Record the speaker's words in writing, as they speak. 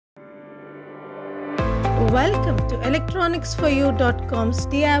Welcome to electronicsforyou.com's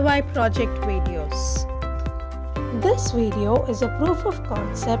DIY project videos. This video is a proof of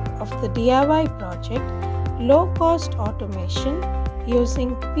concept of the DIY project Low Cost Automation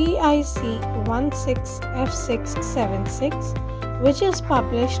using PIC16F676, which is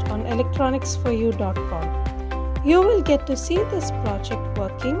published on electronicsforyou.com. You will get to see this project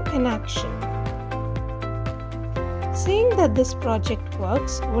working in action. Seeing that this project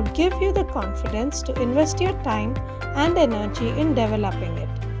works would give you the confidence to invest your time and energy in developing it.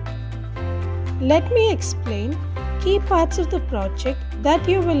 Let me explain key parts of the project that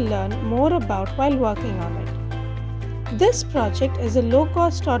you will learn more about while working on it. This project is a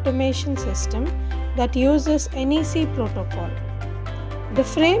low-cost automation system that uses NEC protocol. The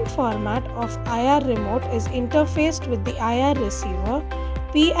frame format of IR remote is interfaced with the IR receiver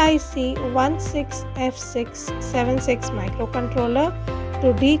PIC16F676 microcontroller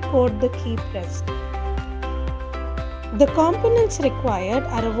to decode the key pressed. The components required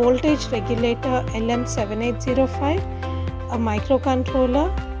are a voltage regulator LM7805, a microcontroller,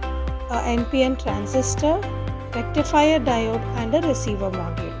 a NPN transistor, rectifier diode and a receiver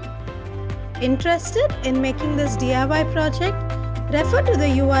module. Interested in making this DIY project? Refer to the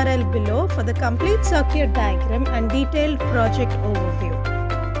URL below for the complete circuit diagram and detailed project overview.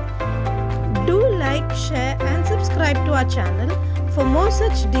 Do like, share and subscribe to our channel for more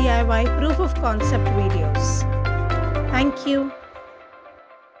such DIY proof of concept videos. Thank you.